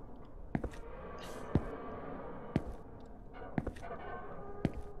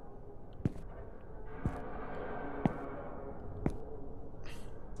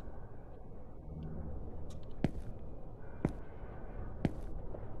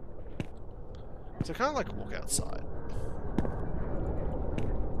 So kind of like walk outside.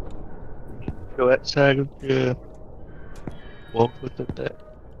 Go outside of the walk with it there.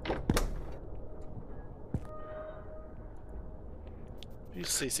 Use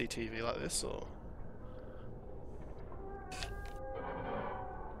CCTV like this, or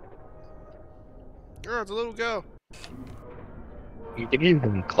oh, it's a little girl. You didn't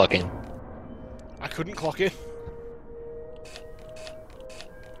even clock in. I couldn't clock in.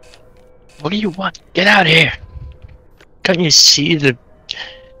 What do you want? Get out of here! Can't you see the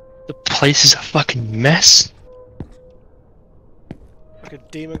place is a fucking mess? Like a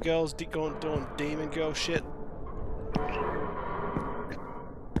demon girl's doing demon girl shit.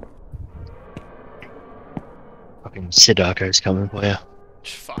 Fucking Sidako's coming for you.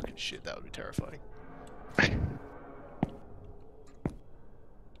 Fucking shit, that would be terrifying.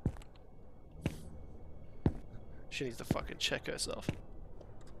 She needs to fucking check herself.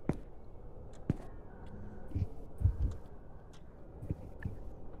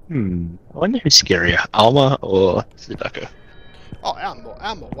 I wonder who's scarier, Alma or Sidako? Oh,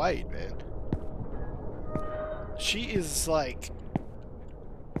 Alma Wade, man. She is like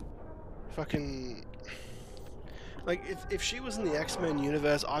fucking like if she was in the X-Men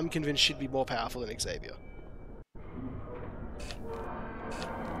universe, I'm convinced she'd be more powerful than Xavier.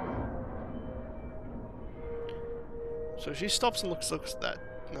 So she stops and looks at that.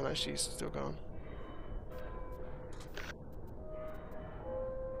 No, she's still gone.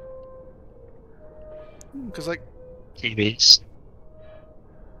 Because like TVs.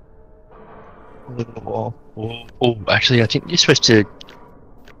 Look at the wall. Oh, actually, I think you're supposed to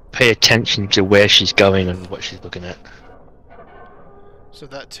pay attention to where she's going and what she's looking at. So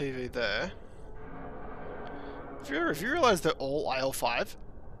that TV there. If you realise they're all aisle 5.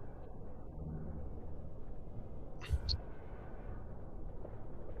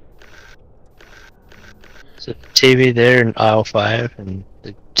 So the TV there in aisle 5 and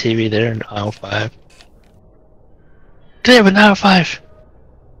the TV there in aisle 5. Clear in aisle 5!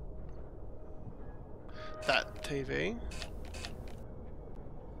 That TV.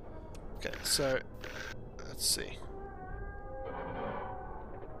 Okay, so let's see.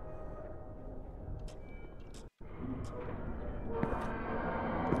 I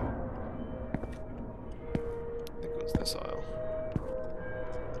think it was this aisle.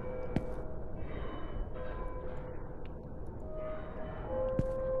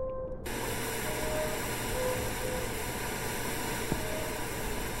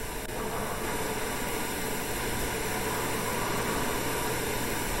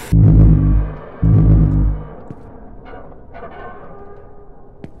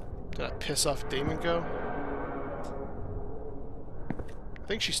 Did I piss off Demon Girl? I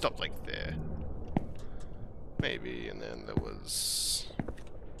think she stopped like there. Maybe, and then there was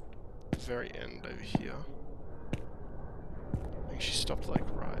the very end over here. I think she stopped like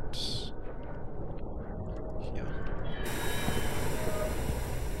right here.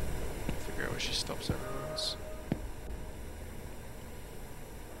 Figure out where she stops everywhere else.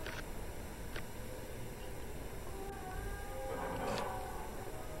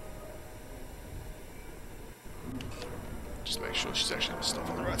 Just make sure she's actually going to stop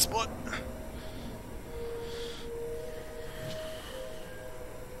in the right spot.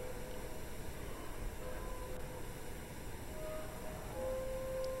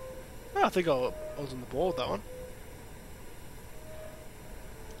 Oh, I think I was on the ball with that one.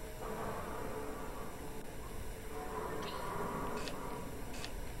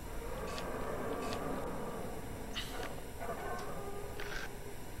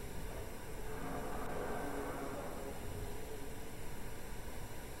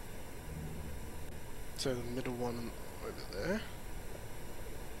 So the middle one over there.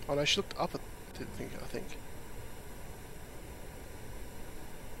 Oh no, she looked up at the thing, I think.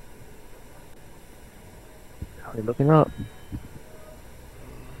 Are you looking up?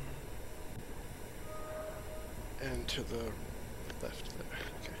 And to the left there.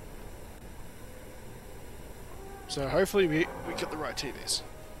 Okay. So hopefully we get the right TVs.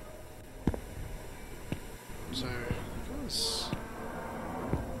 So I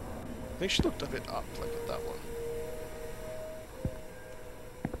think she looked a bit up, like at that one.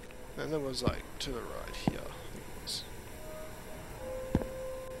 Then there was like to the right here, I think it was.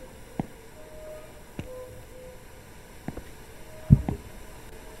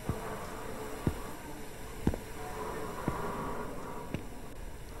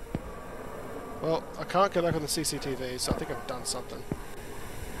 Well, I can't go back on the CCTV, so I think I've done something.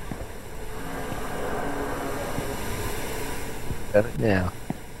 Yeah.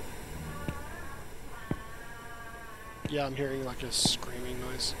 Yeah, I'm hearing like a screaming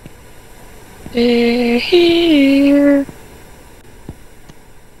noise. Here.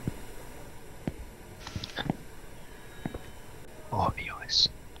 Oh, nice.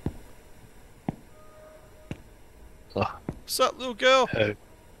 Oh, What's up, little girl?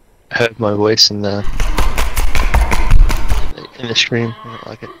 heard my voice in the stream. I don't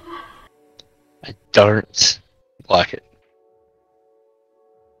like it. I don't like it.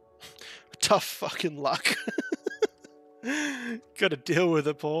 Tough fucking luck. Gotta deal with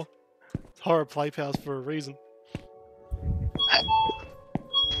it, Paul. Horror Play Pals for a reason.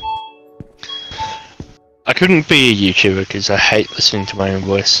 I couldn't be a YouTuber because I hate listening to my own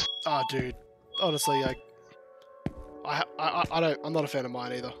voice. Ah, dude. Honestly, I'm not a fan of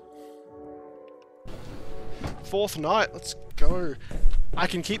mine either. Fourth night, let's go. I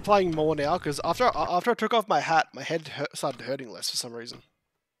can keep playing more now because after I took off my hat, my head started hurting less for some reason.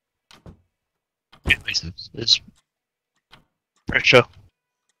 There's pressure.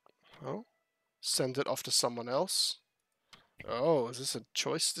 Oh, send it off to someone else. Oh, is this a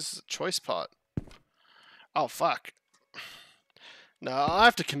choice? This is a choice part. Oh fuck. No, I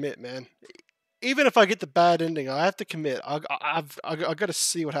have to commit, man. Even if I get the bad ending, I have to commit. I've got to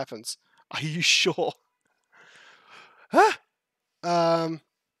see what happens. Are you sure? Huh?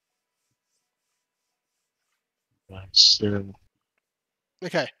 So,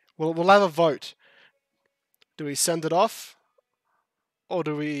 Okay. We'll have a vote. Do we send it off, or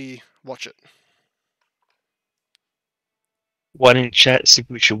do we watch it? one in chat said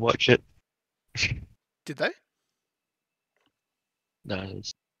we should watch it. Did they? No, I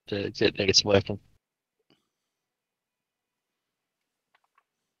think it's working.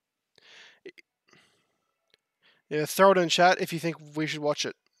 Yeah, throw it in chat if you think we should watch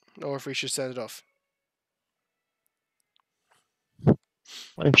it, or if we should send it off.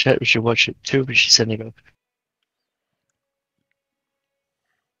 One in chat we should watch it too. We should send it off.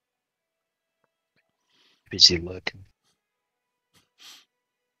 Busy working.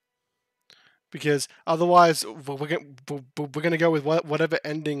 Because otherwise, we're gonna go with whatever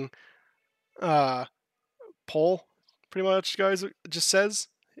ending Paul pretty much just says.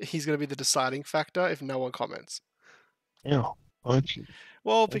 He's gonna be the deciding factor if no one comments. Yeah. Why don't you?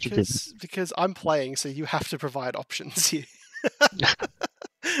 Well, Why'd you do because I'm playing, so you have to provide options here.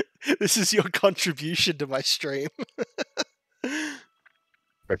 This is your contribution to my stream.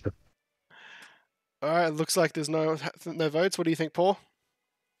 Perfect. All right, looks like there's no votes. What do you think, Paul?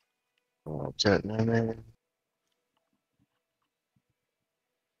 Oh, I don't know, man.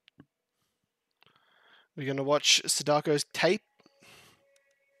 We're gonna watch Sadako's tape.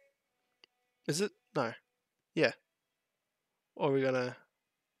 Is it? No. Yeah. Or are we gonna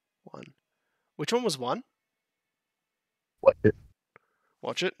one? Which one was one? Watch it.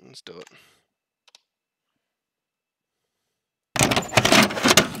 Watch it. Let's do it.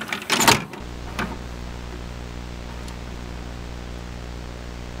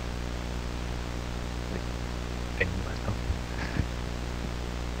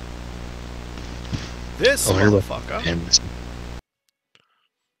 This motherfucker.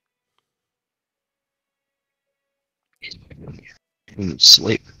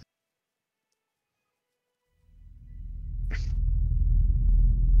 Sleep.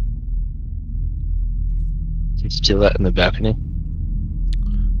 He's still out in the balcony.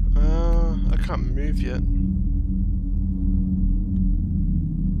 I can't move yet.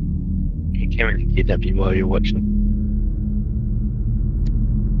 can't really kidnap you while you're watching.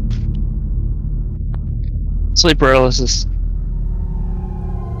 Sleep paralysis.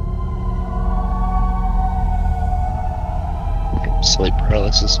 Sleep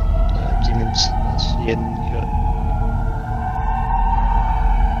paralysis. Demons. That's the end. You got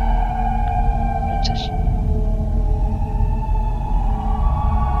meditation.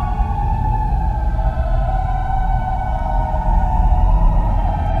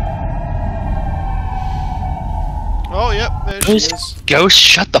 Oh, yep, there she is. Ghost,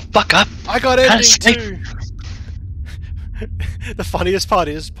 shut the fuck up! I got Can't ending sleep. too. The funniest part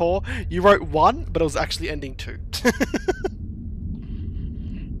is, Paul, you wrote 1, but it was actually ending 2.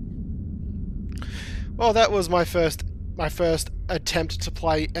 Well, that was my first attempt to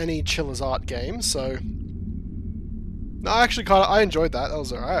play any Chilla's Art game, so no, I actually I enjoyed that. That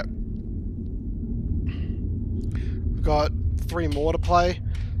was alright. We've got 3 more to play,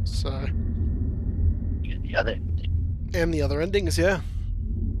 so The other. and the other endings, yeah.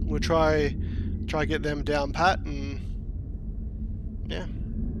 We'll try get them down pat, and yeah,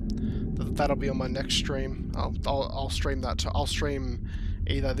 that'll be on my next stream. I'll stream that. I'll stream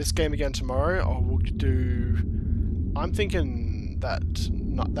either this game again tomorrow, or we'll do. I'm thinking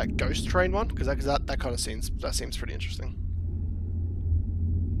that Ghost Train one, because that kind of seems pretty interesting.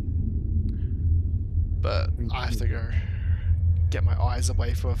 But I have to go get my eyes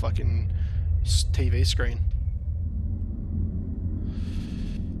away from a fucking TV screen.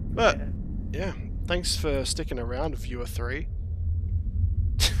 But yeah, thanks for sticking around, viewer 3.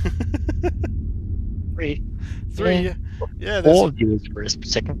 3. 3, Yeah. yeah. There's 4 viewers for a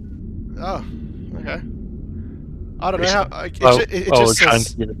second. Oh, okay. I don't know how. It We're just trying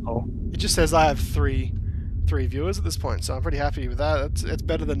says to get a poll. it just says I have three viewers at this point, so I'm pretty happy with that. It's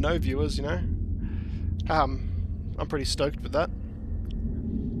better than no viewers, you know. I'm pretty stoked with that.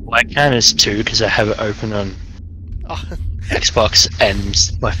 Well, I count as 2 because I have it open on Oh, Xbox and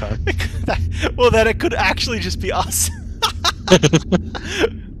my phone. well, then it could actually just be us.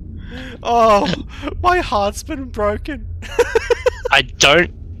 Oh, my heart's been broken. I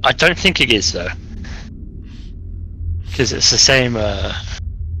don't think it is though, because it's the same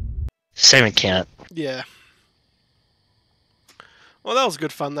account. Yeah. Well, that was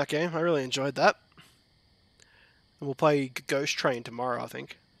good fun, that game. I really enjoyed that. And we'll play Ghost Train tomorrow, I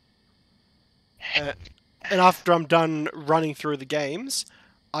think. And after I'm done running through the games,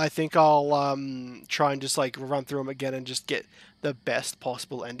 I think I'll try and just like run through them again and just get the best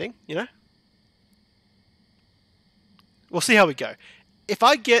possible ending, you know? We'll see how we go. If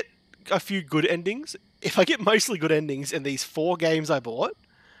I get a few good endings, if I get mostly good endings in these 4 games I bought,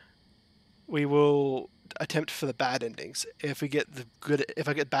 we will attempt for the bad endings. If I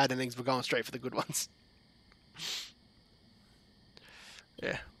get bad endings, we're going straight for the good ones.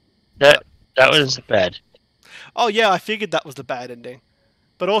 Yeah. That was bad. Oh yeah, I figured that was the bad ending.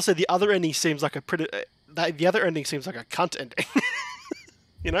 But also the other ending seems like a cunt ending.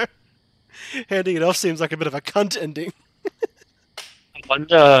 You know? Handing it off seems like a bit of a cunt ending. I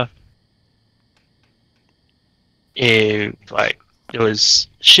wonder if like there was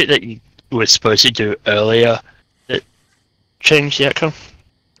shit that you were supposed to do earlier that changed the outcome.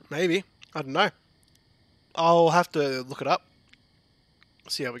 Maybe. I don't know. I'll have to look it up.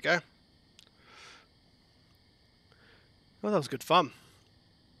 See how we go. Well, that was good fun.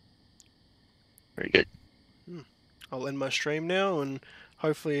 Very good. I'll end my stream now, and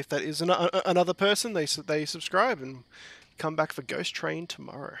hopefully if that is another person, they subscribe and come back for Ghost Train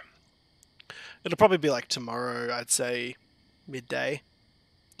tomorrow. It'll probably be like tomorrow, I'd say midday,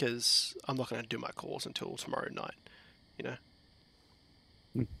 because I'm not going to do my calls until tomorrow night, you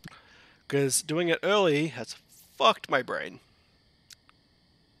know? Because doing it early has fucked my brain.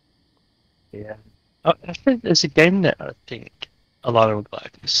 Yeah. Oh, I think there's a game that I think a lot of would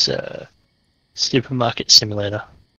like. It's Supermarket Simulator.